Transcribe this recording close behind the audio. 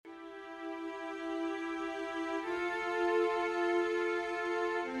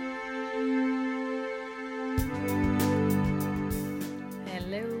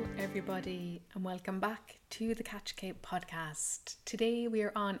everybody, and welcome back to the Catch Cape podcast. Today we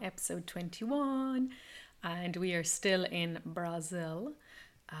are on episode 21, and we are still in Brazil.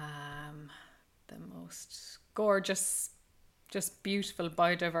 The most gorgeous, just beautiful,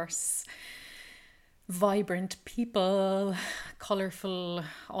 biodiverse, vibrant people, colourful,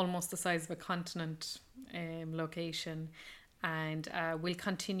 almost the size of a continent location. And we'll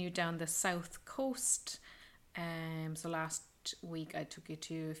continue down the south coast. So last week I took you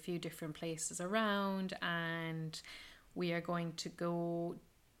to a few different places around, and we are going to go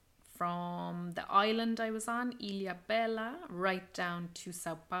from the island I was on, Ilha Bela, right down to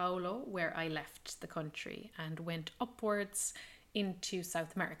Sao Paulo, where I left the country and went upwards into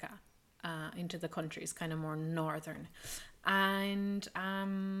South America, into the countries kind of more northern. And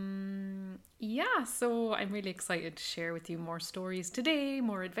so I'm really excited to share with you more stories today,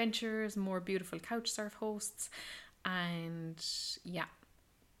 more adventures, more beautiful couch surf hosts, and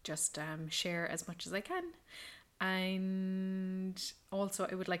just share as much as I can. And also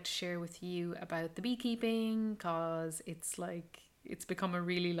I would like to share with you about the beekeeping, because it's become a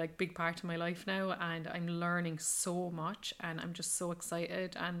really big part of my life now, and I'm learning so much, and I'm just so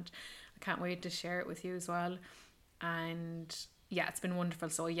excited, and I can't wait to share it with you as well. And yeah, it's been wonderful.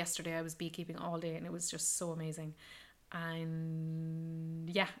 So yesterday I was beekeeping all day, and it was just so amazing. And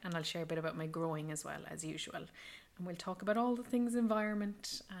I'll share a bit about my growing as well, as usual. And we'll talk about all the things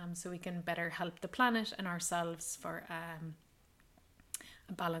environment, so we can better help the planet and ourselves for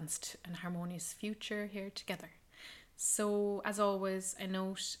a balanced and harmonious future here together. So as always, a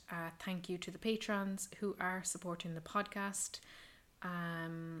note, thank you to the patrons who are supporting the podcast.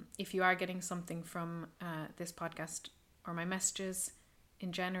 If you are getting something from this podcast or my messages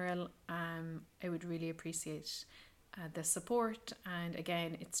in general, I would really appreciate the support. And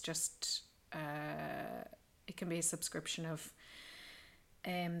again, it's just it can be a subscription of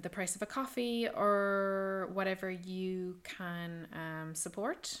the price of a coffee or whatever you can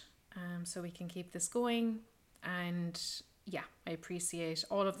support, so we can keep this going. And I appreciate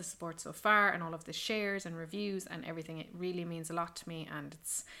all of the support so far, and all of the shares and reviews and everything. It really means a lot to me, and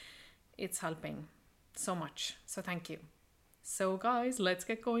it's helping so much. So thank you. So guys, let's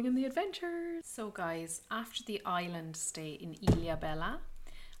get going in the adventure. So guys, after the island stay in Ilha Bela,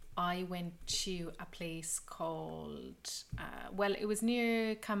 I went to a place called, it was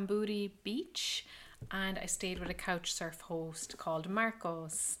near Camburi Beach, and I stayed with a couch surf host called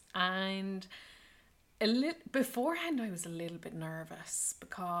Marcos. And beforehand I was a little bit nervous,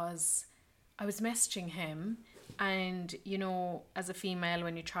 because I was messaging him, and as a female,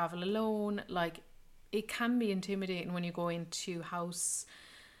 when you travel alone, it can be intimidating when you go into houses,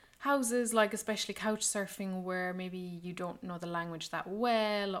 especially couch surfing, where maybe you don't know the language that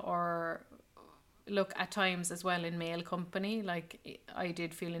well, or look, at times as well in male company, I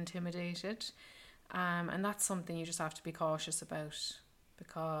did feel intimidated, and that's something you just have to be cautious about,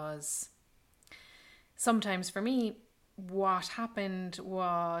 because sometimes for me, what happened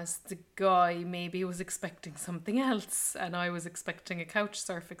was the guy maybe was expecting something else, and I was expecting a couch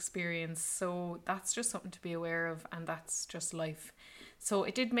surf experience. So that's just something to be aware of, and that's just life. So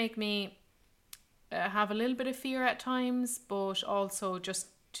it did make me have a little bit of fear at times, but also just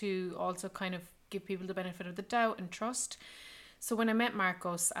to also kind of give people the benefit of the doubt and trust. So when I met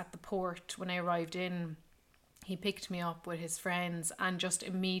Marcos at the port, when I arrived in, he picked me up with his friends, and just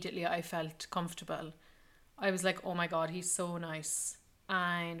immediately I felt comfortable. I was like, oh my God, he's so nice.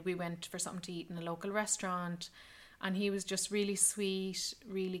 And we went for something to eat in a local restaurant, and he was just really sweet,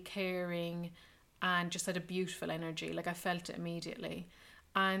 really caring, and just had a beautiful energy. I felt it immediately.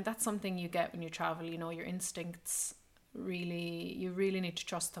 And that's something you get when you travel, your instincts, you really need to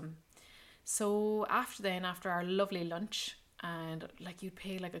trust them. So after our lovely lunch, and you'd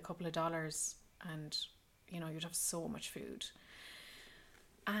pay a couple of dollars, and you'd have so much food.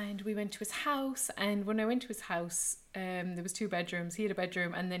 And we went to his house, and when I went to his house, there was 2 bedrooms. He had a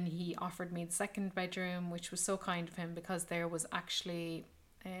bedroom, and then he offered me the second bedroom, which was so kind of him, because there was actually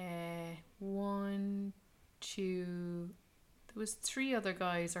there was 3 other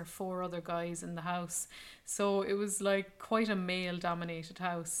guys or 4 other guys in the house. So it was quite a male dominated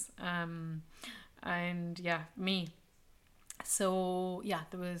house. Me. So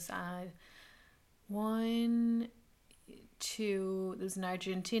there was there's an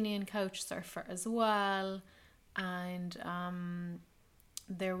Argentinian couch surfer as well, and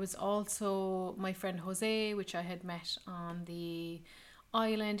there was also my friend Jose, which I had met on the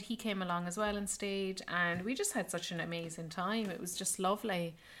island. He came along as well and stayed, and we just had such an amazing time. It was just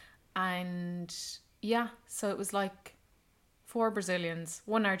lovely. And so it was 4 Brazilians,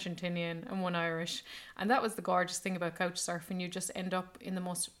 1 Argentinian and 1 Irish, and that was the gorgeous thing about couch surfing. You just end up in the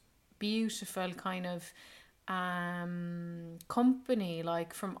most beautiful kind of company,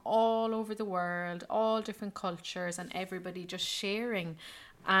 like from all over the world, all different cultures, and everybody just sharing,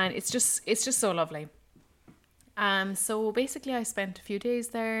 and it's just so lovely. So basically, I spent a few days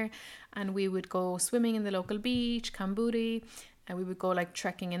there, and we would go swimming in the local beach, Kamburi, and we would go like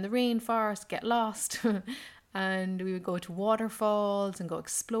trekking in the rainforest, get lost, and we would go to waterfalls and go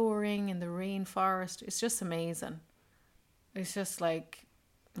exploring in the rainforest. It's just amazing. It's just like,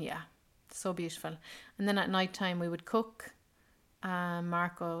 yeah, so beautiful. And then at night time, we would cook.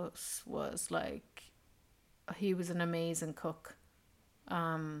 Marcos was like, he was an amazing cook.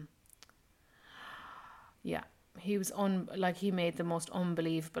 Um, yeah, he was like he made the most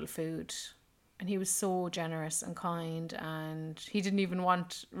unbelievable food, and he was so generous and kind, and he didn't even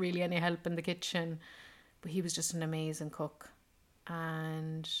want really any help in the kitchen, but he was just an amazing cook.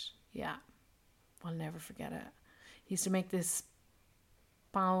 And yeah, I'll never forget it. He used to make this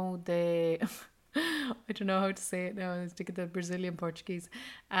pão de I don't know how to say it now. I was thinking the Brazilian Portuguese.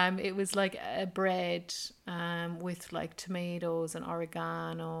 It was like a bread with like tomatoes and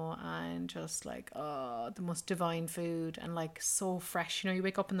oregano, and just like, oh, the most divine food, and like so fresh. You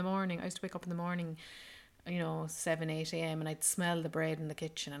wake up in the morning. I used to wake up in the morning, 7, 8 a.m., and I'd smell the bread in the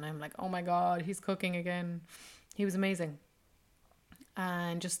kitchen, and I'm like, oh my god, he's cooking again. He was amazing,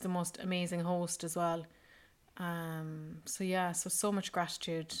 and just the most amazing host as well. So yeah, so much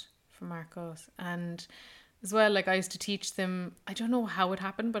gratitude for Marcos. And as well, like I used to teach them, I don't know how it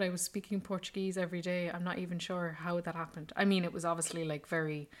happened, but I was speaking Portuguese every day. I'm not even sure how that happened. I mean, it was obviously like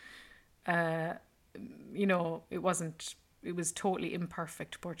very, uh, it wasn't, it was totally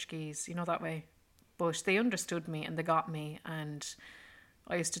imperfect Portuguese, that way. But they understood me and they got me. And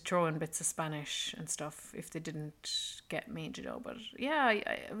I used to throw in bits of Spanish and stuff if they didn't get me. But yeah,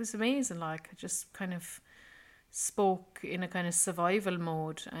 it was amazing. Like, I just kind of spoke in a kind of survival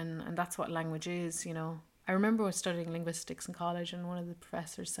mode, and that's what language is. I remember I was studying linguistics in college, and one of the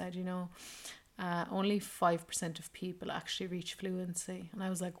professors said, only 5% of people actually reach fluency. And I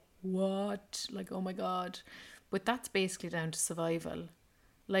was like, what? Like, oh my God. But that's basically down to survival.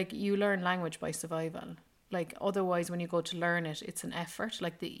 Like, you learn language by survival. Like, otherwise, when you go to learn it, it's an effort.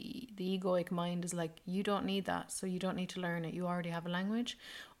 Like, the egoic mind is like, you don't need that, so you don't need to learn it. You already have a language,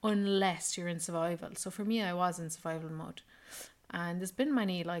 unless you're in survival. So for me, I was in survival mode. And there's been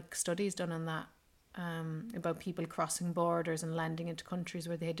many, like, studies done on that, about people crossing borders and landing into countries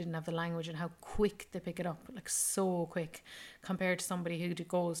where they didn't have the language, and how quick they pick it up, like so quick, compared to somebody who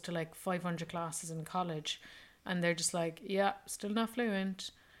goes to like 500 classes in college, and they're just like, yeah, still not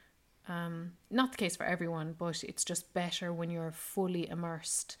fluent. Not the case for everyone, but it's just better when you're fully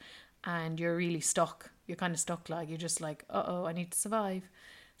immersed and you're really stuck. You're kind of stuck, like you're just like, uh-oh, I need to survive.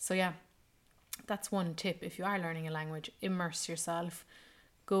 So yeah, that's one tip. If you are learning a language, immerse yourself,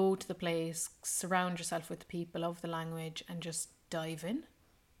 go to the place, surround yourself with the people of the language, and just dive in.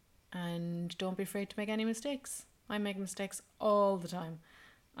 And don't be afraid to make any mistakes. I make mistakes all the time,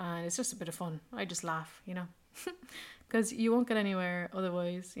 and it's just a bit of fun. I just laugh. Because you won't get anywhere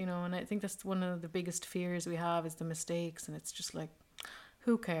otherwise. And I think that's one of the biggest fears we have, is the mistakes. And it's just like,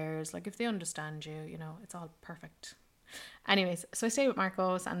 who cares? Like, if they understand you, it's all perfect. Anyways, so I stayed with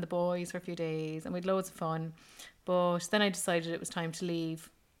Marcos and the boys for a few days, and we had loads of fun. But then I decided it was time to leave.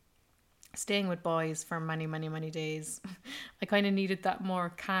 Staying with boys for many, many, many days, I kind of needed that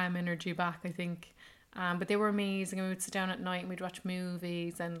more calm energy back, I think. But they were amazing, and we would sit down at night and we'd watch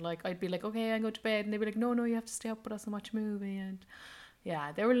movies, and like I'd be like, okay, I go to bed, and they'd be like, no, you have to stay up with us and watch a movie. And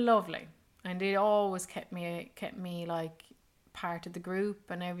yeah, they were lovely, and they always kept me like part of the group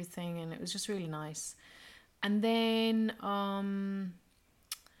and everything, and it was just really nice. And then I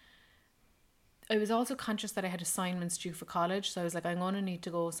was also conscious that I had assignments due for college, so I was like, I'm going to need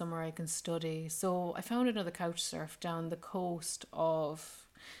to go somewhere I can study. So I found another couch surf down the coast of,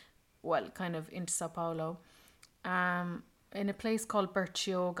 well, kind of into Sao Paulo, in a place called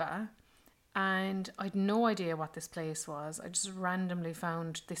Bertioga. And I'd no idea what this place was. I just randomly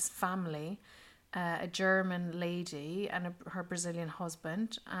found this family, a German lady and her Brazilian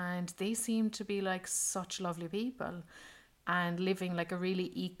husband, and they seemed to be like such lovely people, and living like a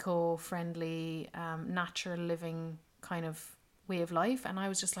really eco-friendly, natural living kind of way of life. And I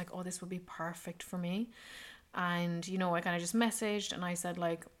was just like, oh, this would be perfect for me. And I kind of just messaged, and I said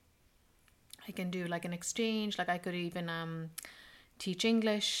like, I can do like an exchange, like I could even teach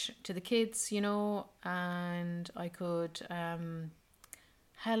English to the kids, and I could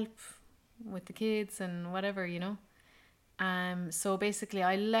help with the kids and whatever. So basically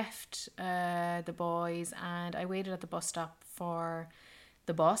I left the boys, and I waited at the bus stop for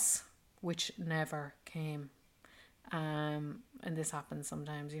the bus, which never came. And this happens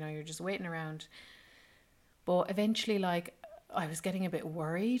sometimes, you're just waiting around. But eventually, like, I was getting a bit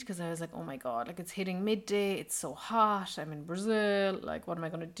worried because I was like, oh my God, like it's hitting midday. It's so hot. I'm in Brazil. Like, what am I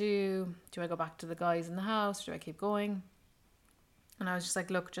going to do? Do I go back to the guys in the house? Do I keep going? And I was just like,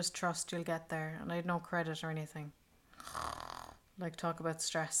 look, just trust you'll get there. And I had no credit or anything. Like, talk about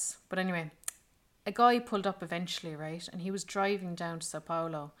stress. But anyway, a guy pulled up eventually, right? And he was driving down to Sao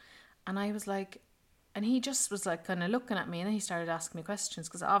Paulo. And I was like, and he just was like kind of looking at me, and then he started asking me questions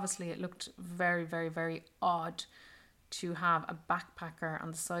because obviously it looked very, very, very odd to have a backpacker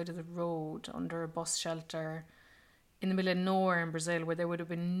on the side of the road under a bus shelter in the middle of nowhere in Brazil where there would have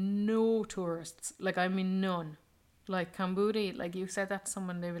been no tourists. Like, I mean, none. Like Camburi, like you said that to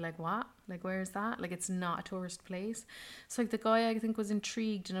someone, they'd be like, what? Like, where is that? Like, it's not a tourist place. So, like, the guy, I think, was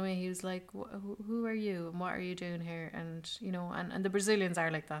intrigued in a way. He was like, who are you and what are you doing here? And, and the Brazilians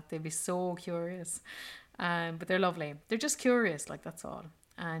are like that. They'd be so curious. But they're lovely. They're just curious, like, that's all.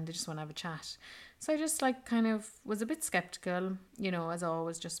 And they just want to have a chat. So I just, like, kind of was a bit skeptical, as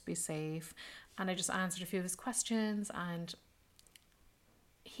always, just be safe. And I just answered a few of his questions. And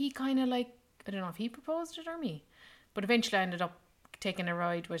he kind of, like, I don't know if he proposed it or me. But eventually I ended up taking a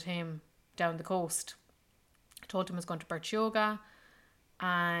ride with him down the coast. I told him I was going to Bertioga.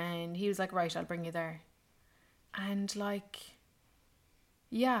 And he was like, right, I'll bring you there. And, like,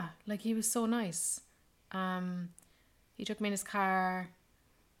 yeah, like, he was so nice. He took me in his car.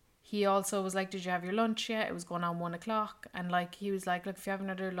 He also was like, did you have your lunch yet? It was going on 1:00. And, like, he was like, look, if you have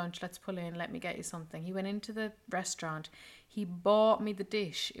another lunch, let's pull in. Let me get you something. He went into the restaurant. He bought me the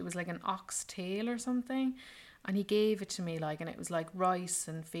dish. It was like an oxtail or something. And he gave it to me, like, and it was like rice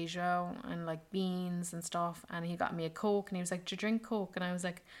and feijão and like beans and stuff. And he got me a Coke and he was like, do you drink Coke? And I was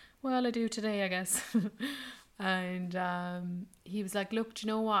like, well, I do today, I guess. And he was like, look, do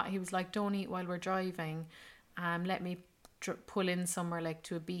you know what? He was like, don't eat while we're driving. Let me pull in somewhere, like,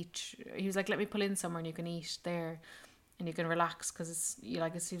 to a beach. He was like, let me pull in somewhere and you can eat there and you can relax because he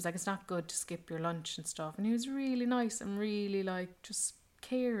was like, it's not good to skip your lunch and stuff. And he was really nice and really, like, just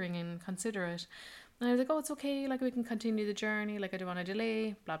caring and considerate. And I was like, oh, it's okay, like, we can continue the journey, like, I don't want to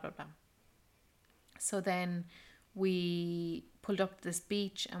delay, blah, blah, blah. So then we pulled up to this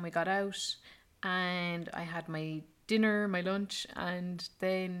beach and we got out and I had my dinner, my lunch, and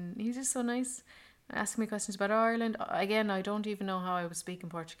then he's just so nice, asking me questions about Ireland. Again, I don't even know how I was speaking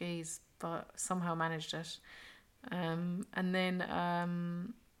Portuguese, but somehow managed it. And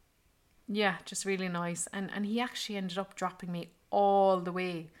then, yeah, just really nice. And he actually ended up dropping me all the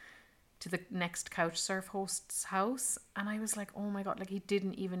way to the next couch surf host's house, and I was like, oh my God, like, he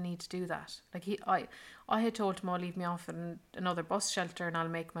didn't even need to do that. Like, I had told him, I'll leave me off in another bus shelter and I'll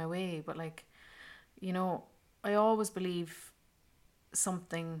make my way, but, like, I always believe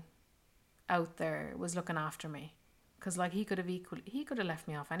something out there was looking after me, because, like, he could have left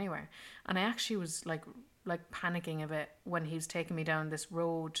me off anywhere. And I actually was like panicking a bit when he was taking me down this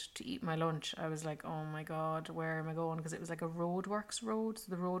road to eat my lunch. I was like, oh my God, where am I going? Because it was like a roadworks road, so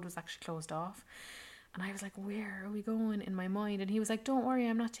the road was actually closed off. And I was like, where are we going in my mind? And he was like, don't worry,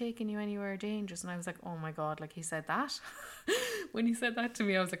 I'm not taking you anywhere dangerous. And I was like, oh my God, like, he said that. When he said that to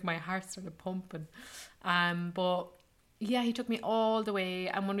me, I was like, my heart started pumping. But yeah, he took me all the way.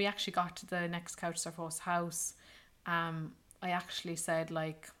 And when we actually got to the next couch surf host's house, I actually said,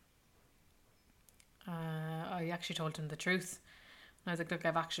 like, I actually told him the truth. And I was like, look,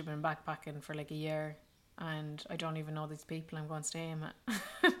 I've actually been backpacking for like a year and I don't even know these people I'm going staying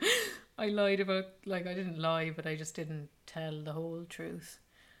with. I lied about, like, I didn't lie, but I just didn't tell the whole truth.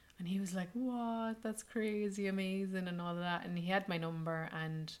 And he was like, what? That's crazy, amazing, and all of that. And he had my number,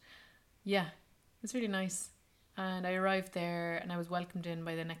 and yeah, it was really nice. And I arrived there and I was welcomed in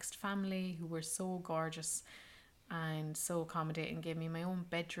by the next family who were so gorgeous and so accommodating, gave me my own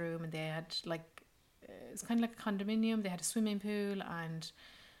bedroom, and they had, like, it's kind of like a condominium. They had a swimming pool and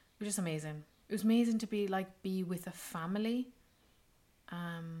it was just amazing. It was amazing to be with a family.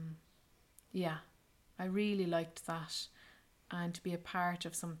 Yeah, I really liked that, and to be a part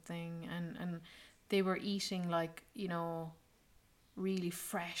of something, and they were eating, like, really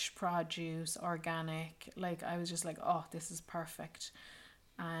fresh produce, organic. Like, I was just like, oh, this is perfect.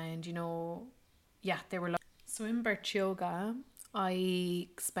 And yeah, they were like, so in Bertioga I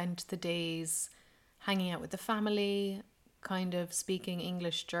spent the days hanging out with the family, kind of speaking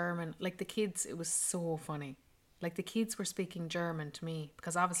English, German. Like, the kids, it was so funny. Like, the kids were speaking German to me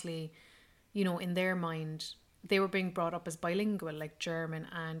because obviously, in their mind, they were being brought up as bilingual, like German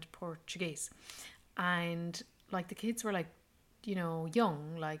and Portuguese. And, like, the kids were, like,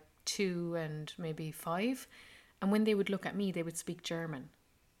 young, like 2 and maybe 5. And when they would look at me, they would speak German.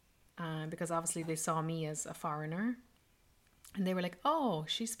 because obviously they saw me as a foreigner, and they were like, "Oh,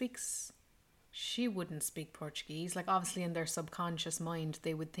 she wouldn't speak Portuguese." Like obviously in their subconscious mind,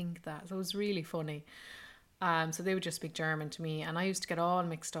 they would think that. So it was really funny. So they would just speak German to me, and I used to get all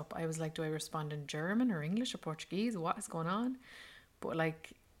mixed up. I was like, "Do I respond in German or English or Portuguese? What is going on?" But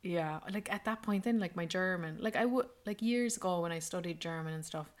like, yeah, like at that point, then like my German, like I would like years ago when I studied German and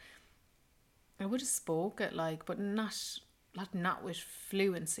stuff, I would have spoke it like, but not with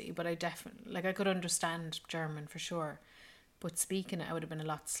fluency. But I definitely like I could understand German for sure, but speaking it, I would have been a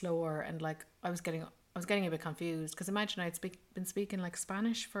lot slower, and like I was getting a bit confused because imagine been speaking like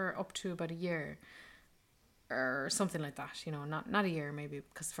Spanish for up to about a year or something like that. You know, not a year maybe,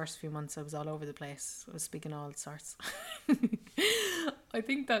 because the first few months I was all over the place. I was speaking all sorts. I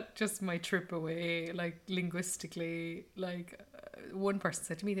think that just my trip away, like linguistically, like one person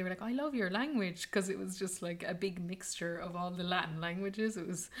said to me, they were like, "I love your language," because it was just like a big mixture of all the Latin languages. It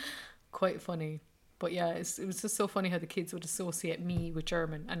was quite funny. But yeah, it was just so funny how the kids would associate me with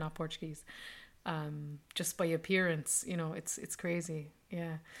German and not Portuguese, just by appearance. You know, it's crazy.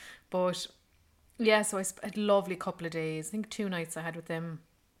 Yeah, but yeah, so had a lovely couple of days. I think 2 nights I had with them.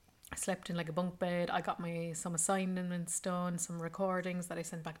 I slept in like a bunk bed. I got some assignments done, some recordings that I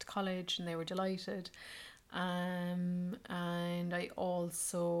sent back to college, and they were delighted. And I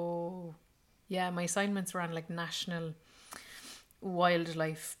also, yeah, my assignments were on like national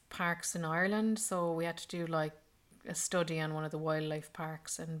wildlife parks in Ireland. So we had to do like a study on one of the wildlife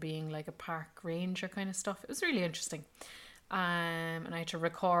parks and being like a park ranger kind of stuff. It was really interesting. And I had to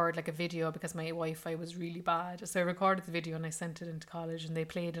record like a video because my Wi-Fi was really bad. So I recorded the video and I sent it into college, and they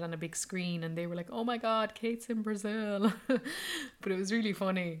played it on a big screen, and they were like, "Oh my God, Kate's in Brazil." But it was really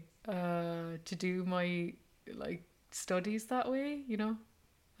funny to do my like studies that way, you know.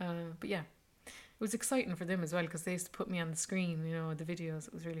 But yeah, it was exciting for them as well because they used to put me on the screen, you know, the videos.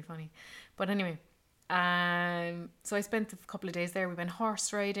 It was really funny. But anyway, so I spent a couple of days there. We went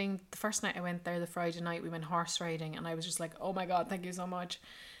horse riding. The first night I went there, the Friday night, we went horse riding, and I was just like, "Oh my God, thank you so much."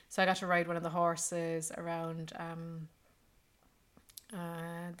 So I got to ride one of the horses around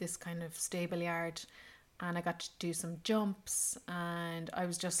this kind of stable yard, and I got to do some jumps, and I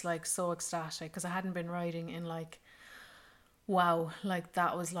was just like so ecstatic because I hadn't been riding in like, wow, like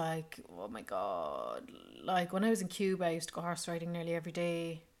that was like, oh my God. Like when I was in Cuba, I used to go horse riding nearly every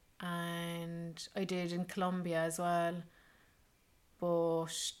day, and I did in Colombia as well. But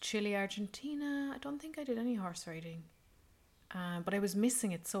Chile, Argentina, I don't think I did any horse riding. But I was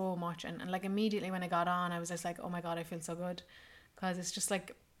missing it so much, and like immediately when I got on, I was just like, oh my God, I feel so good, because it's just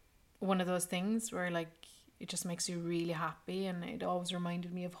like one of those things where like it just makes you really happy, and it always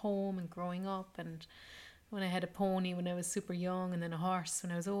reminded me of home and growing up, and when I had a pony when I was super young, and then a horse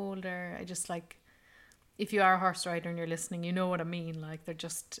when I was older. I just like, if you are a horse rider and you're listening, you know what I mean. Like they're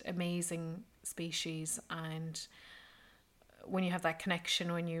just amazing species, and when you have that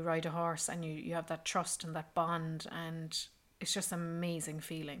connection when you ride a horse, and you have that trust and that bond, and it's just an amazing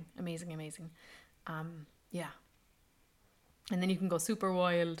feeling, amazing. Yeah, and then you can go super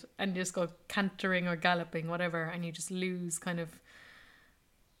wild and just go cantering or galloping, whatever, and you just lose kind of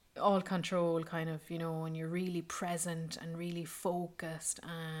all control, kind of, you know, and you're really present and really focused,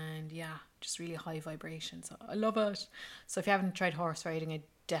 and yeah, just really high vibration. So I love it. So if you haven't tried horse riding, I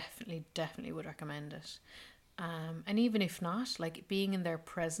definitely would recommend it. And even if not, like being in their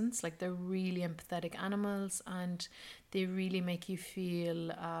presence, like they're really empathetic animals, and they really make you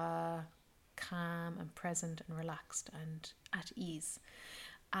feel calm and present and relaxed and at ease.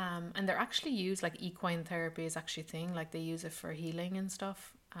 And they're actually used, like equine therapy is actually a thing, like they use it for healing and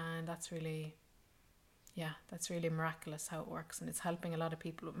stuff. And that's really miraculous how it works. And it's helping a lot of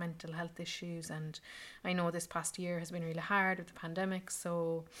people with mental health issues. And I know this past year has been really hard with the pandemic.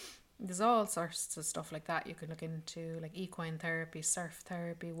 So there's all sorts of stuff like that you can look into, like equine therapy, surf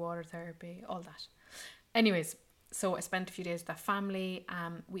therapy, water therapy, all that. Anyways, so I spent a few days with that family.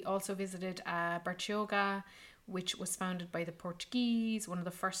 We also visited Bertioga, which was founded by the Portuguese, one of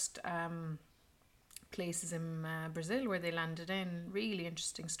the first places in Brazil where they landed in. Really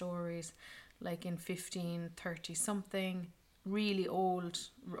interesting stories, like in 1530 something, really old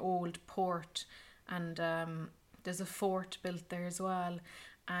port, and there's a fort built there as well.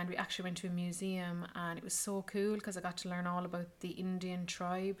 And we actually went to a museum, and it was so cool because I got to learn all about the Indian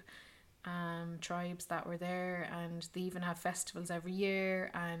tribes that were there, and they even have festivals every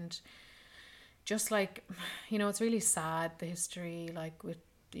year. And just like, you know, it's really sad, the history, like with,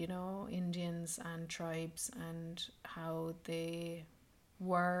 you know, Indians and tribes, and how they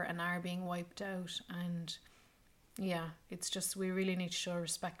were and are being wiped out. And yeah, it's just, we really need to show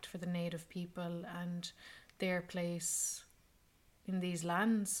respect for the native people and their place in these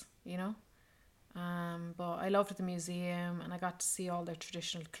lands, you know. But I loved the museum, and I got to see all their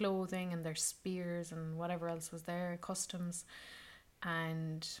traditional clothing and their spears and whatever else was there, customs,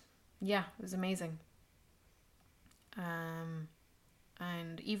 and yeah, it was amazing. Um,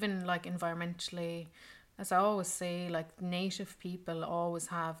 and even like environmentally, as I always say, like native people always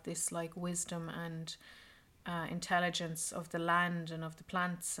have this like wisdom and intelligence of the land and of the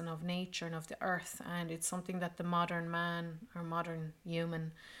plants and of nature and of the earth, and it's something that the modern man or modern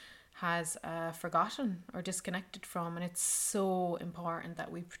human has forgotten or disconnected from. And it's so important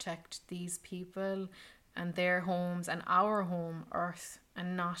that we protect these people and their homes and our home earth,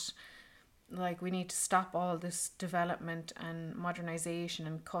 and not like, we need to stop all this development and modernization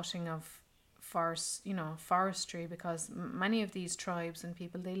and cutting of forest, you know, forestry, because many of these tribes and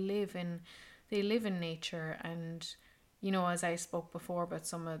people, they live in nature. And you know, as I spoke before about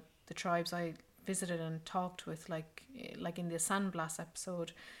some of the tribes I visited and talked with, like in the San Blas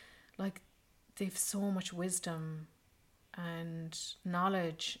episode, like, they've so much wisdom and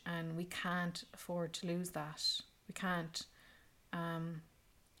knowledge, and we can't afford to lose that. We can't.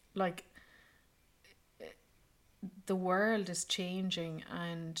 Like, the world is changing,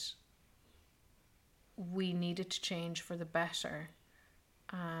 and we need it to change for the better.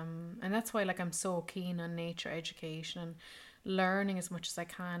 And that's why, like, I'm so keen on nature education and learning as much as I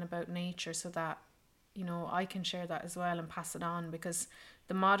can about nature, so that, you know, I can share that as well and pass it on. Because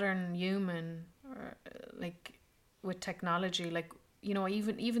the modern human, like, with technology, like, you know,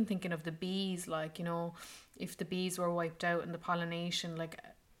 even thinking of the bees, like, you know, if the bees were wiped out and the pollination, like,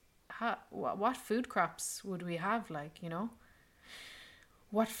 what food crops would we have, like, you know,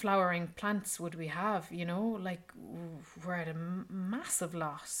 what flowering plants would we have, you know, like, we're at a massive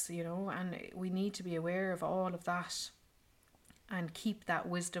loss, you know. And we need to be aware of all of that and keep that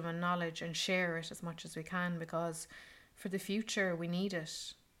wisdom and knowledge and share it as much as we can, because for the future we need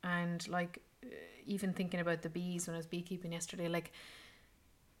it. And like, even thinking about the bees when I was beekeeping yesterday, like,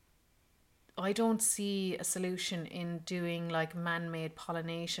 I don't see a solution in doing like man-made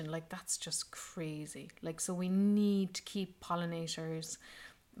pollination. Like, that's just crazy. Like, so we need to keep pollinators,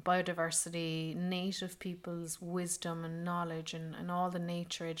 biodiversity, native people's wisdom and knowledge, and all the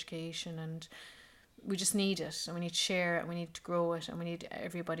nature education. And we just need it, and we need to share it, and we need to grow it, and we need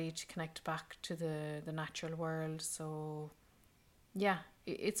everybody to connect back to the natural world. So yeah,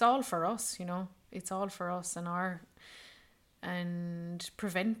 it's all for us, you know. It's all for us and our, and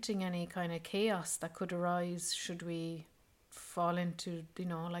preventing any kind of chaos that could arise should we fall into, you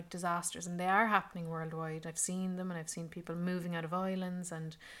know, like, disasters. And they are happening worldwide. I've seen them, and I've seen people moving out of islands,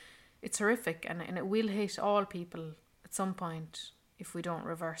 and it's horrific, and it will hit all people at some point if we don't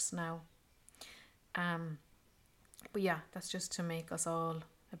reverse now. um but yeah, that's just to make us all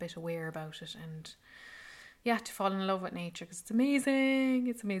a bit aware about it, and yeah, to fall in love with nature, because it's amazing.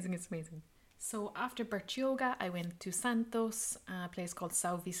 It's amazing. It's amazing. So after birch yoga, I went to Santos, a place called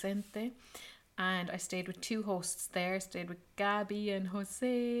São Vicente, and I stayed with two hosts there. Stayed with Gabby and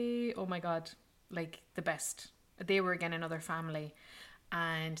Jose. Oh my god, like, the best. They were again another family,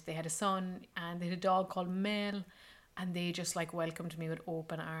 and they had a son, and they had a dog called Mel, and they just like welcomed me with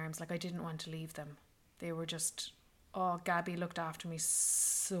open arms. Like, I didn't want to leave them. They were just, oh, Gabby looked after me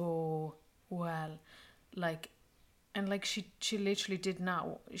so well, like, and like, she literally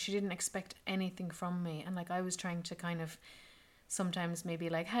she didn't expect anything from me. And like, I was trying to kind of sometimes maybe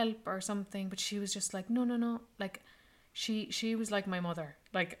like help or something, but she was just like, no, no, no, like, she was like my mother,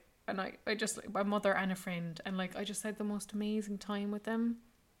 like. And I just, like, my mother and a friend, and like, I just had the most amazing time with them.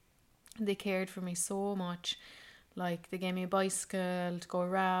 They cared for me so much. Like, they gave me a bicycle to go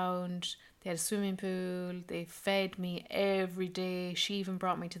around. They had a swimming pool. They fed me every day. She even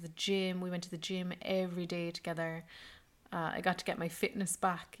brought me to the gym. We went to the gym every day together. I got to get my fitness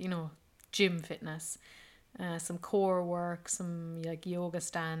back, you know, gym fitness. Some core work, some like yoga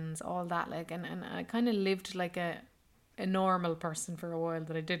stands, all that. Like, and I kind of lived like a normal person for a while,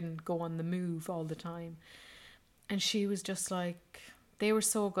 that I didn't go on the move all the time. And she was just like, they were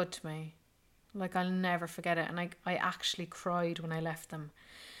so good to me. Like, I'll never forget it. And I actually cried when I left them.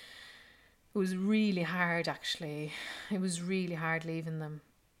 It was really hard, actually. It was really hard leaving them,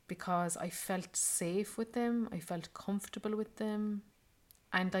 because I felt safe with them. I felt comfortable with them.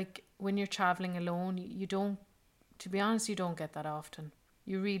 And like, when you're traveling alone, you don't, to be honest, you don't get that often.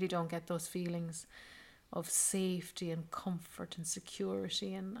 You really don't get those feelings of safety and comfort and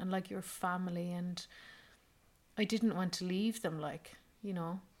security, and like, your family. And I didn't want to leave them, like, you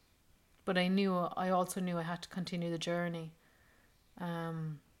know. But I also knew I had to continue the journey.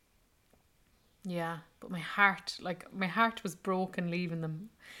 Um, yeah, but my heart was broken leaving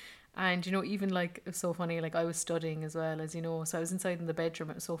them. And, you know, even like, it was so funny, like I was studying as well, as you know. So I was inside in the bedroom,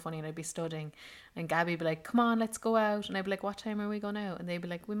 it was so funny, and I'd be studying. And Gabby would be like, come on, let's go out. And I'd be like, what time are we going out? And they'd be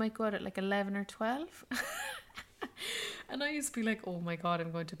like, we might go out at like 11 or 12. And I used to be like, oh my God,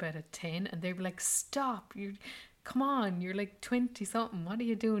 I'm going to bed at 10. And they'd be like, stop, you, come on, you're like 20 something. What are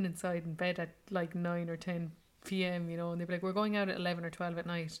you doing inside in bed at like 9 or 10 p.m., you know? And they'd be like, we're going out at 11 or 12 at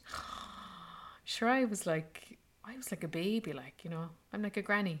night. Sure, I was like a baby, like, you know, I'm like a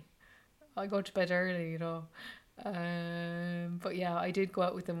granny. I go to bed early, you know. But yeah, I did go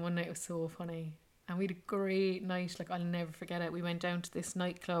out with them one night. It was so funny. And we had a great night. Like, I'll never forget it. We went down to this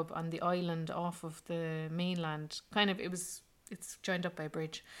nightclub on the island off of the mainland. Kind of, it's joined up by a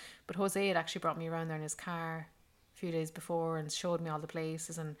bridge. But Jose had actually brought me around there in his car a few days before and showed me all the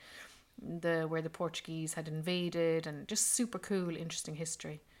places and where the Portuguese had invaded, and just super cool, interesting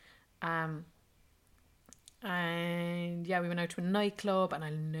history. Um, and yeah, we went out to a nightclub, and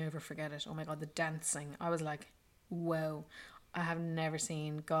I'll never forget it. Oh my God, the dancing. I was like, wow, I have never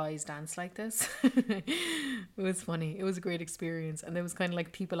seen guys dance like this. It was funny. It was a great experience. And there was kind of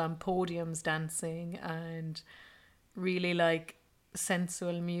like people on podiums dancing and really like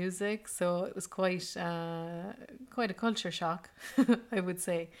sensual music. So it was quite a culture shock, I would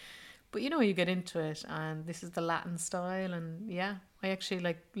say. But you know, you get into it, and this is the Latin style, and yeah, I actually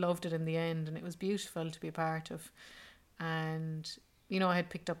like loved it in the end, and it was beautiful to be a part of. And you know, I had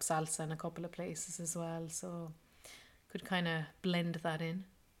picked up salsa in a couple of places as well, so could kind of blend that in.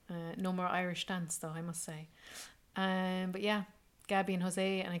 No more Irish dance though, I must say. But yeah, Gabby and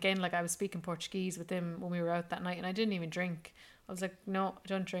Jose, and again, like I was speaking Portuguese with them when we were out that night, and I didn't even drink. I was like, no, I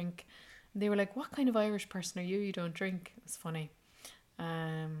don't drink. And they were like, what kind of Irish person are you? You don't drink. It was funny.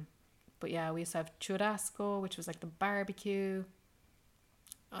 Um, but yeah, we used to have churrasco, which was like the barbecue,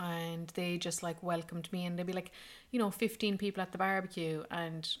 and they just like welcomed me, and they'd be like, you know, 15 people at the barbecue,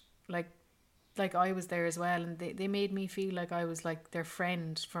 and like like I was there as well, and they made me feel like I was like their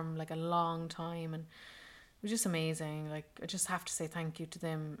friend from like a long time, and it was just amazing. Like, I just have to say thank you to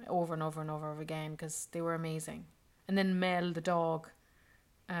them over and over and over again, because they were amazing. And then Mel the dog,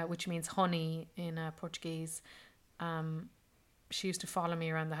 which means honey in Portuguese, um, she used to follow me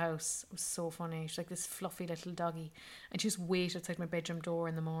around the house. It was so funny. She's like this fluffy little doggy, and she just wait outside my bedroom door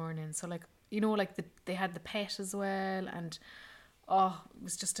in the morning. So like, you know, like they had the pet as well, and oh, it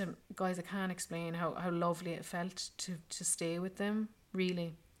was just guys, I can't explain how lovely it felt to stay with them,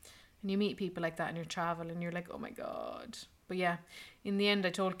 really. And you meet people like that in your travel, and you're like, oh my God. But yeah, in the end, I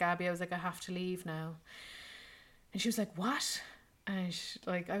told Gabby, I was like, I have to leave now. And she was like, what? And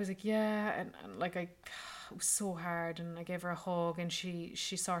like, I was like, yeah. And like, it was so hard. And I gave her a hug, and she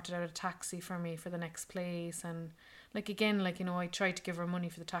sorted out a taxi for me for the next place. And like, again, like, you know, I tried to give her money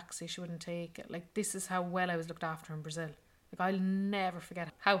for the taxi. She wouldn't take it. Like, this is how well I was looked after in Brazil. Like, I'll never forget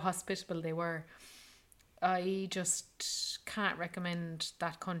how hospitable they were. I just can't recommend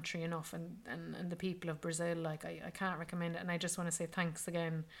that country enough, and the people of Brazil. Like, I can't recommend it. And I just want to say thanks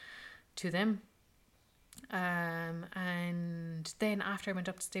again to them. And then after I went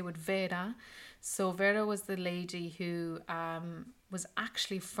up to stay with Vera. So Vera was the lady who was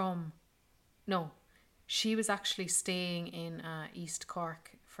actually from, no, she was actually staying in East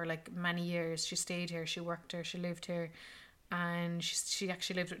Cork for like many years. She stayed here, she worked here, she lived here, and she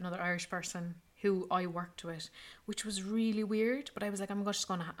actually lived with another Irish person who I worked with, which was really weird. But I was like, I'm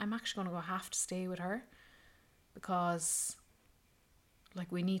actually gonna go have to stay with her, because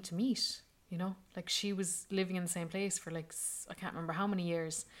like, we need to meet, you know. Like, she was living in the same place for like, I can't remember how many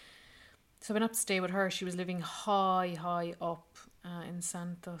years. So I went up to stay with her. She was living high up in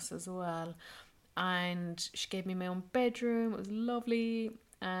Santos as well, and she gave me my own bedroom. It was lovely,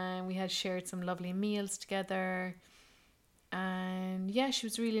 and we had shared some lovely meals together. And yeah, she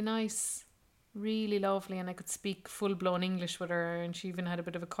was really nice, really lovely, and I could speak full blown English with her, and she even had a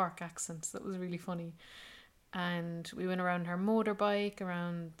bit of a Cork accent, so that was really funny. And we went around her motorbike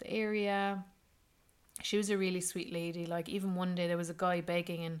around the area. She was a really sweet lady. Like, even one day there was a guy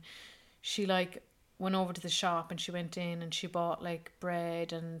begging, and she like went over to the shop, and she went in and she bought like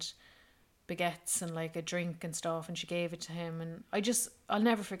bread and baguettes and like a drink and stuff, and she gave it to him. And I'll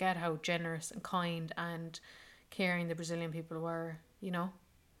never forget how generous and kind and caring the Brazilian people were, you know.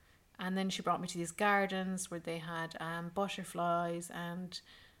 And then she brought me to these gardens where they had butterflies and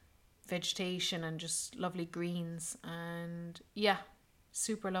vegetation and just lovely greens. And yeah,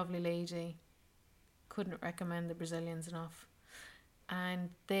 super lovely lady. Couldn't recommend the Brazilians enough. And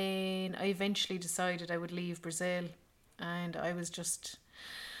then I eventually decided I would leave Brazil, and I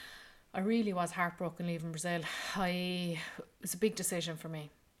really was heartbroken leaving Brazil. It was a big decision for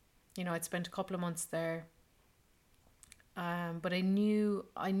me. You know, I'd spent a couple of months there, But I knew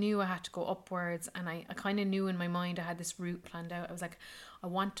I had to go upwards, and I kind of knew in my mind I had this route planned out. I was like, I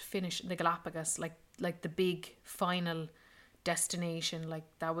want to finish the Galapagos, like the big final destination. Like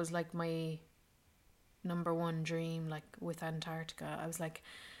that was like my number one dream, like with Antarctica. I was like,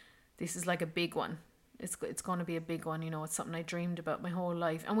 this is like a big one. It's going to be a big one, it's something I dreamed about my whole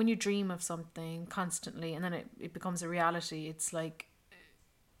life. And when you dream of something constantly and then it becomes a reality, it's like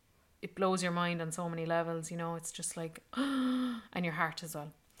it blows your mind on so many levels, it's just like and your heart as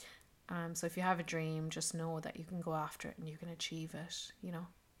well. So if you have a dream, just know that you can go after it and you can achieve it.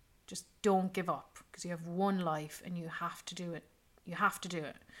 Just don't give up, because you have one life and you have to do it. You have to do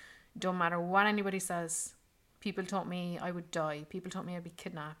it. Don't matter what anybody says. People told me I would die. People told me I'd be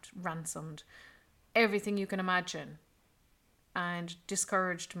kidnapped, ransomed, everything you can imagine, and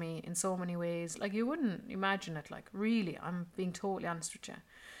discouraged me in so many ways. Like, you wouldn't imagine it. Like, really, I'm being totally honest with you.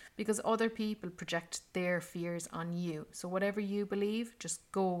 Because other people project their fears on you. So whatever you believe,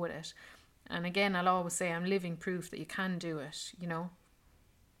 just go with it. And again, I'll always say I'm living proof that you can do it,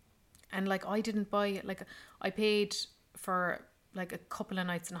 And like, I didn't buy it. Like, I paid for like a couple of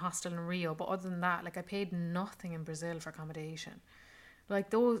nights in a hostel in Rio, but other than that, like, I paid nothing in Brazil for accommodation. Like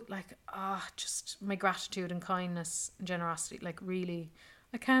those, like, just my gratitude and kindness and generosity, like, really,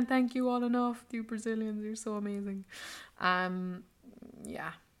 I can't thank you all enough. You Brazilians, you're so amazing.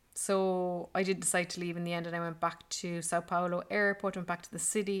 Yeah. So I did decide to leave in the end, and I went back to Sao Paulo airport, went back to the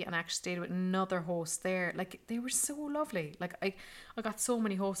city, and I actually stayed with another host there. Like, they were so lovely. Like, I got so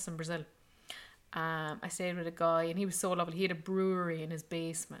many hosts in Brazil. I stayed with a guy, and he was so lovely. He had a brewery in his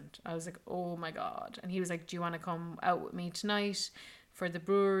basement. I was like, oh my God. And he was like, do you want to come out with me tonight for the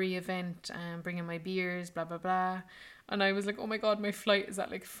brewery event and bring in my beers, blah, blah, blah. And I was like, oh my God, my flight is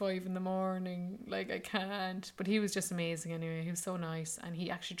at like 5 a.m. Like, I can't. But he was just amazing anyway. He was so nice. And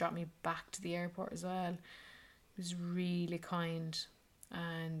he actually dropped me back to the airport as well. He was really kind.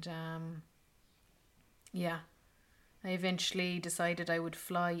 And yeah, I eventually decided I would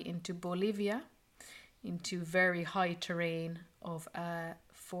fly into Bolivia, into very high terrain of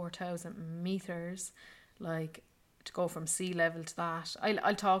 4,000 meters, like, to go from sea level to that.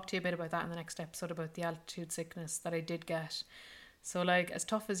 I'll talk to you a bit about that in the next episode, about the altitude sickness that I did get. So, like, as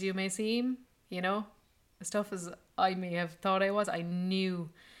tough as you may seem, as tough as I may have thought I was, I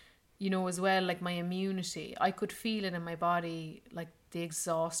knew, as well, like, my immunity, I could feel it in my body. Like, the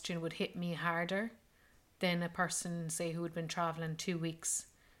exhaustion would hit me harder than a person, say, who had been traveling 2 weeks.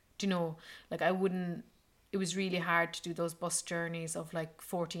 Like, it was really hard to do those bus journeys of like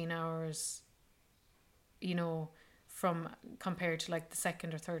 14 hours, from, compared to like the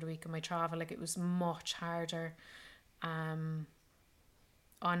second or third week of my travel. Like, it was much harder on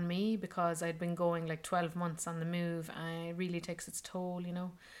me, because I'd been going like 12 months on the move, and it really takes its toll.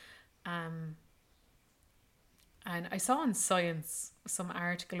 And I saw in Science some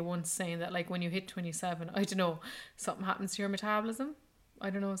article once saying that, like, when you hit 27, I don't know, something happens to your metabolism. I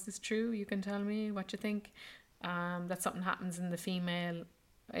don't know, is this true? You can tell me what you think. That something happens in the female.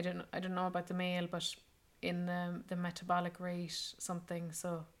 I don't know about the male, but in the metabolic rate, something.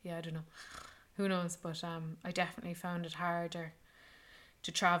 So yeah, I don't know. Who knows? But I definitely found it harder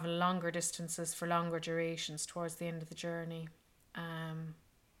to travel longer distances for longer durations towards the end of the journey.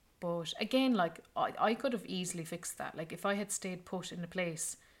 But again, like, I could have easily fixed that. Like, if I had stayed put in a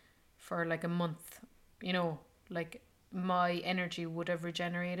place for like a month, like, my energy would have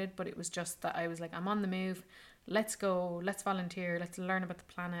regenerated. But it was just that I was like, I'm on the move. Let's go. Let's volunteer. Let's learn about the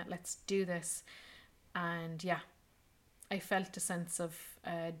planet. Let's do this. And yeah, I felt a sense of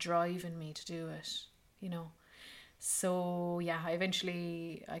drive in me to do it, So yeah,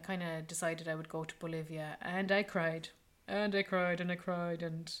 I kind of decided I would go to Bolivia, and I cried. And I cried and I cried,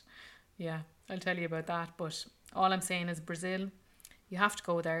 and yeah, I'll tell you about that. But all I'm saying is, Brazil, you have to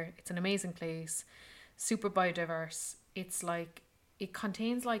go there. It's an amazing place, super biodiverse. It's like, it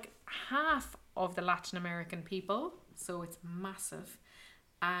contains like half of the Latin American people, so it's massive.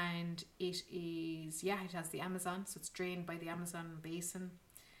 And it has the Amazon, so it's drained by the Amazon basin.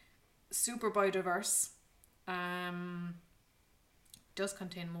 Super biodiverse. Does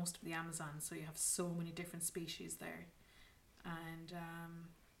contain most of the Amazon, so you have so many different species there. And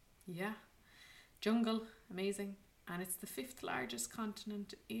yeah, jungle, amazing. And it's the 5th largest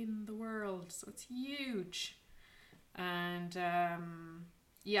continent in the world, so it's huge. And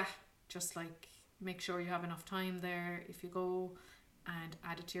yeah, just like, make sure you have enough time there if you go, and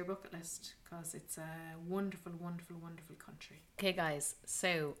add it to your bucket list, because it's a wonderful, wonderful, wonderful country. Okay, guys,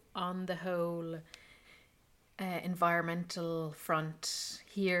 so on the whole environmental front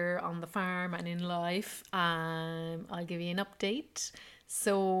here on the farm and in life, I'll give you an update.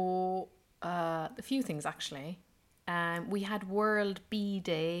 So a few things, actually. We had World Bee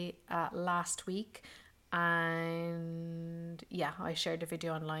Day last week, and yeah, I shared a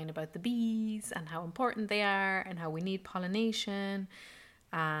video online about the bees and how important they are and how we need pollination.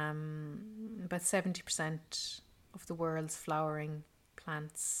 About 70% of the world's flowering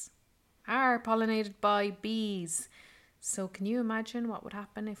plants are pollinated by bees. So can you imagine what would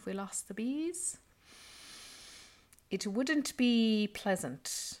happen if we lost the bees? It wouldn't be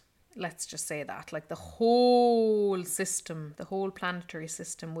pleasant. Let's just say that. Like the whole system, the whole planetary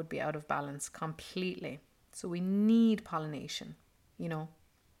system would be out of balance completely. So we need pollination, you know.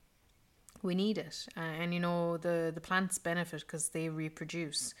 We need it. And you know, the plants benefit because they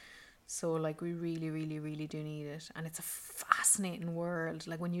reproduce. So like we really, really, really do need it. And it's a fascinating world.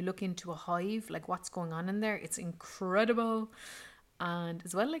 Like when you look into a hive, like what's going on in there, it's incredible. And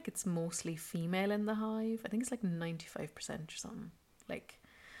as well, like it's mostly female in the hive. I think it's like 95% or something. Like,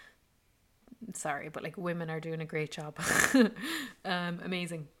 sorry, but like women are doing a great job.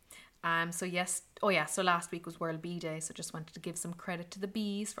 Amazing. So yes, oh yeah, so last week was World Bee Day, so just wanted to give some credit to the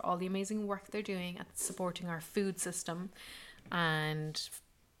bees for all the amazing work they're doing at supporting our food system and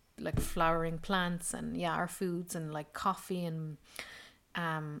like flowering plants and yeah, our foods and like coffee and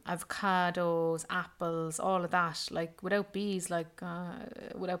avocados, apples, all of that. Like without bees, like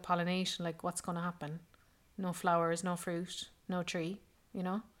without pollination, like what's going to happen? No flowers, no fruit, no tree, you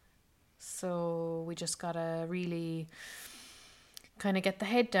know? So we just gotta really kind of get the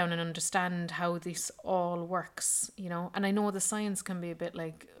head down and understand how this all works, you know. And I know the science can be a bit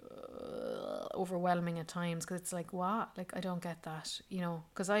like overwhelming at times because it's like, what? Like I don't get that, you know,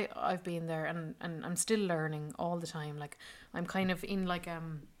 because I've been there and I'm still learning all the time. Like I'm kind of in like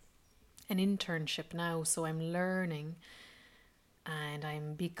an internship now, so I'm learning and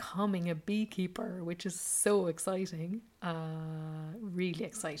I'm becoming a beekeeper, which is so exciting. Really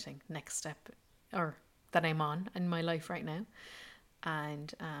exciting next step or that I'm on in my life right now.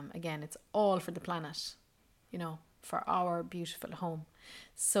 And again, it's all for the planet, you know, for our beautiful home.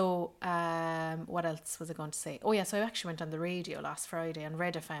 So what else was I going to say? Oh yeah, so I actually went on the radio last Friday on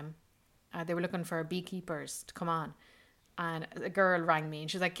Red FM. They were looking for beekeepers to come on. And a girl rang me and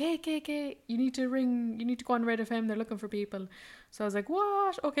she's like, Kate, you need to go on Red FM, they're looking for people. So I was like,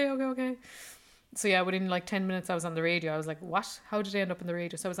 what? Okay. So yeah, within like 10 minutes I was on the radio. I was like, what? How did I end up on the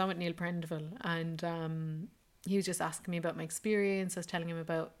radio? So I was on with Neil Prendeville and he was just asking me about my experience. I was telling him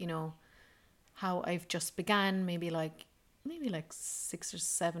about, you know, how I've just began maybe like 6 or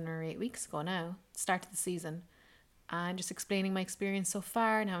 7 or 8 weeks ago now, start of the season. And just explaining my experience so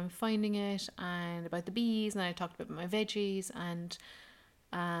far and how I'm finding it and about the bees, and I talked about my veggies and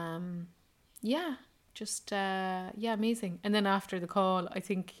yeah, just amazing. And then after the call, I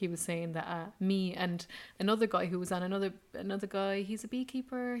think he was saying that me and another guy who was on another guy, he's a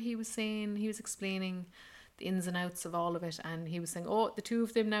beekeeper, he was explaining the ins and outs of all of it, and he was saying, oh, the two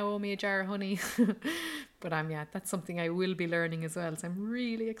of them now owe me a jar of honey. But that's something I will be learning as well, so I'm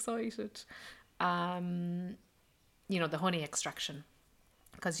really excited. You know, the honey extraction,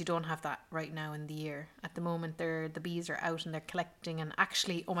 because you don't have that right now in the year. At the moment, the bees are out and they're collecting. And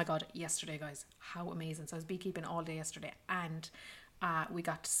actually, oh my god, yesterday, guys, how amazing! So I was beekeeping all day yesterday, and we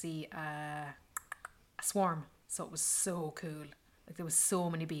got to see a swarm. So it was so cool. Like there was so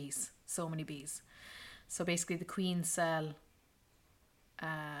many bees. So basically, the queen cell,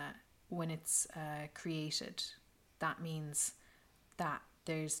 when it's created, that means that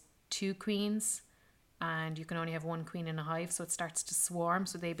there's 2 queens and you can only have 1 queen in a hive, so it starts to swarm.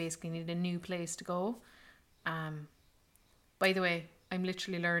 So they basically need a new place to go. By the way, I'm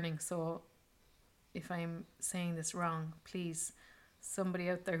literally learning, so if I'm saying this wrong, please, somebody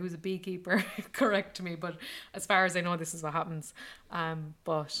out there who's a beekeeper, correct me. But as far as I know, this is what happens.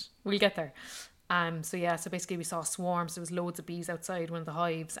 But we'll get there. So basically we saw swarms. There was loads of bees outside one of the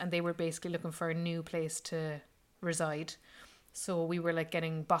hives, and they were basically looking for a new place to reside. So we were like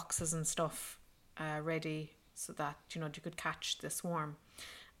getting boxes and stuff ready so that, you know, you could catch the swarm.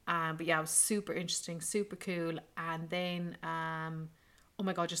 But yeah, it was super interesting, super cool. And then oh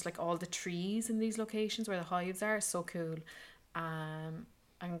my god, just like all the trees in these locations where the hives are, so cool. I'm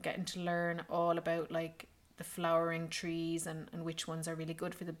getting to learn all about like the flowering trees and which ones are really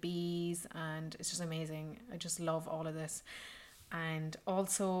good for the bees, and it's just amazing. I just love all of this. And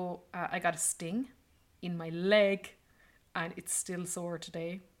also I got a sting in my leg and it's still sore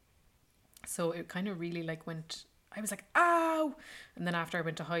today. So it kind of really like went, I was like, ow! And then after I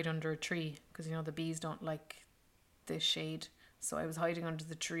went to hide under a tree, because you know the bees don't like the shade. So I was hiding under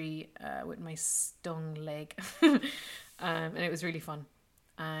the tree with my stung leg. And it was really fun.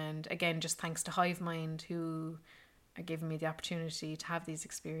 And again, just thanks to Hivemind, who are giving me the opportunity to have these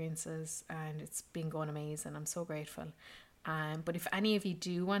experiences, and it's been going amazing. I'm so grateful. But if any of you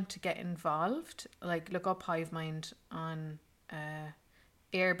do want to get involved, like look up Hivemind on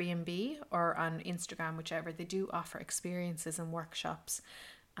Airbnb or on Instagram, whichever. They do offer experiences and workshops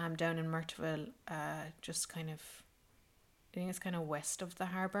down in Murteville, just kind of, I think it's kind of west of the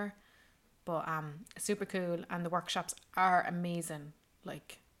harbour, but super cool, and the workshops are amazing.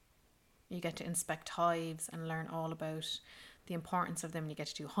 Like, you get to inspect hives and learn all about the importance of them. You get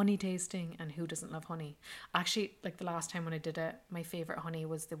to do honey tasting, and who doesn't love honey? Actually, like the last time when I did it, my favourite honey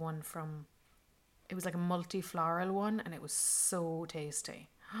was the one from, it was like a multi-floral one, and it was so tasty.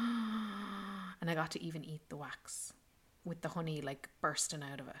 And I got to even eat the wax with the honey like bursting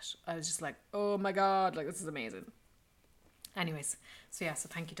out of it. I was just like, oh my god, like this is amazing. Anyways, so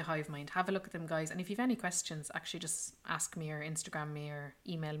thank you to Hivemind. Have a look at them, guys. And if you've any questions, actually just ask me or Instagram me or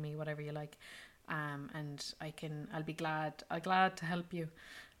email me, whatever you like. And I'll be glad to help you.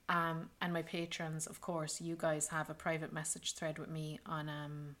 And my patrons, of course, you guys have a private message thread with me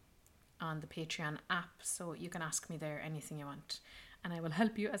on the Patreon app, so you can ask me there anything you want, and I will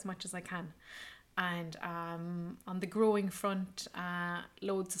help you as much as I can. And on the growing front,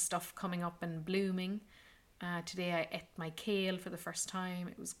 loads of stuff coming up and blooming. Today I ate my kale for the first time.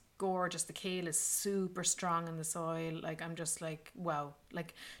 It was gorgeous. The kale is super strong in the soil. Like, I'm just like, wow,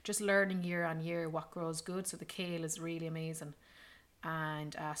 like just learning year on year what grows good. So the kale is really amazing.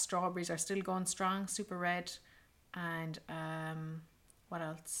 And strawberries are still going strong, super red. And what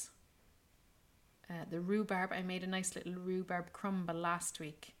else? The rhubarb, I made a nice little rhubarb crumble last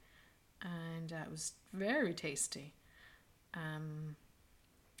week, and it was very tasty. And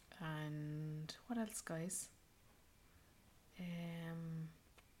what else, guys? The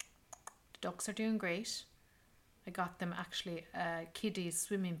ducks are doing great. I got them actually a kiddie's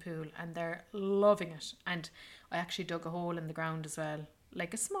swimming pool, and they're loving it. And I actually dug a hole in the ground as well,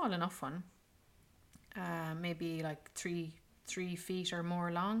 like a small enough one, maybe like 3 feet or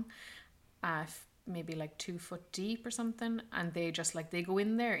more long, maybe like 2 foot deep or something. And they just like, they go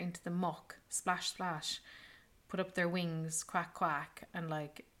in there into the muck, splash splash, put up their wings, quack quack, and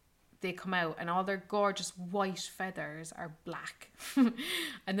like they come out, and all their gorgeous white feathers are black.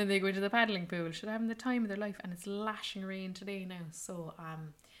 And then they go into the paddling pool, should having the time of their life, and it's lashing rain today now, so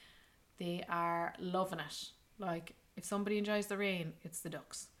they are loving it. Like, if somebody enjoys the rain, it's the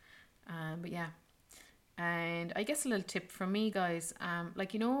ducks. But yeah, and I guess a little tip from me, guys,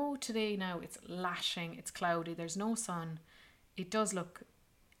 like, you know, today now it's lashing, it's cloudy, there's no sun. It does look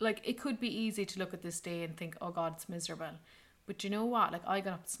like it could be easy to look at this day and think, oh god, it's miserable. But you know what? Like, I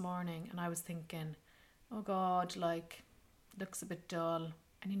got up this morning and I was thinking, oh god, like, looks a bit dull.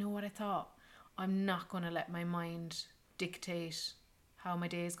 And you know what I thought? I'm not going to let my mind dictate how my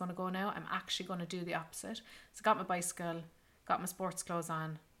day is going to go now. I'm actually going to do the opposite. So I got my bicycle, got my sports clothes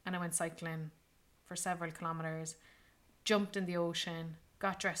on, and I went cycling for several kilometres, jumped in the ocean,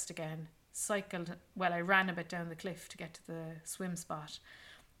 got dressed again, cycled, well, I ran a bit down the cliff to get to the swim spot.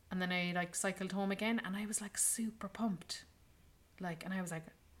 And then I like cycled home again, and I was like super pumped. Like, and I was like,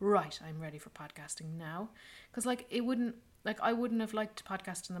 right, I'm ready for podcasting now. Because like, I wouldn't have liked to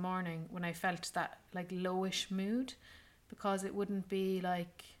podcast in the morning when I felt that like lowish mood, because it wouldn't be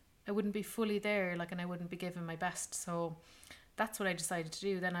like, I wouldn't be fully there, like, and I wouldn't be giving my best. So that's what I decided to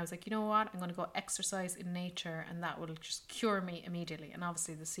do. Then I was like, you know what, I'm going to go exercise in nature, and that will just cure me immediately. And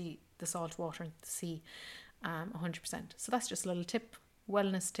obviously the salt water in the sea, 100%. So that's just a little tip,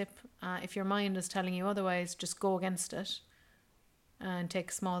 wellness tip. If your mind is telling you otherwise, just go against it and take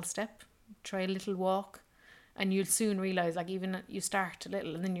a small step, try a little walk, and you'll soon realise, like, even you start a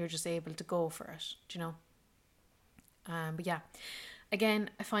little and then you're just able to go for it, do you know? But yeah, again,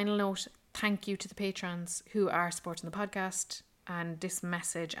 a final note, thank you to the patrons who are supporting the podcast and this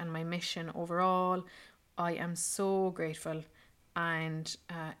message and my mission overall. I am so grateful, and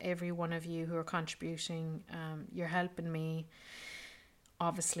every one of you who are contributing, you're helping me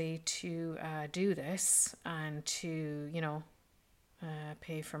obviously to do this and to, you know,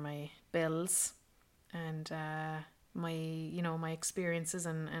 pay for my bills and my experiences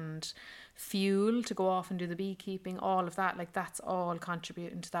and fuel to go off and do the beekeeping, all of that. Like, that's all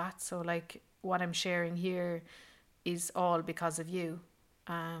contributing to that. So like, what I'm sharing here is all because of you,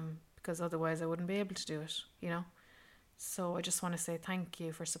 because otherwise I wouldn't be able to do it, you know. So I just want to say thank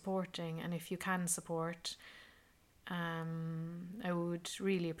you for supporting, and if you can support, I would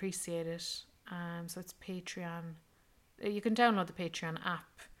really appreciate it. So it's Patreon. You can download the Patreon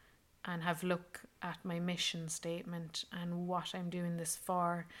app and have a look at my mission statement and what I'm doing this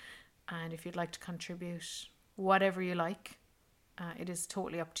for. And if you'd like to contribute, whatever you like, it is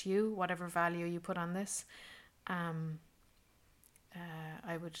totally up to you, whatever value you put on this. I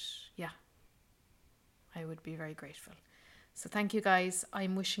would, yeah, I would be very grateful. So thank you guys.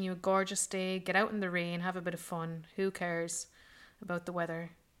 I'm wishing you a gorgeous day. Get out in the rain, have a bit of fun. Who cares about the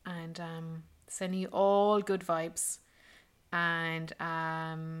weather? And sending you all good vibes. And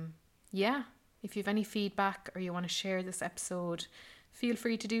yeah, if you have any feedback or you want to share this episode, feel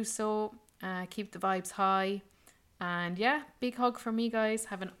free to do so. Keep the vibes high. And yeah, big hug from me, guys.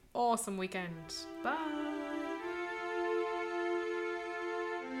 Have an awesome weekend. Bye.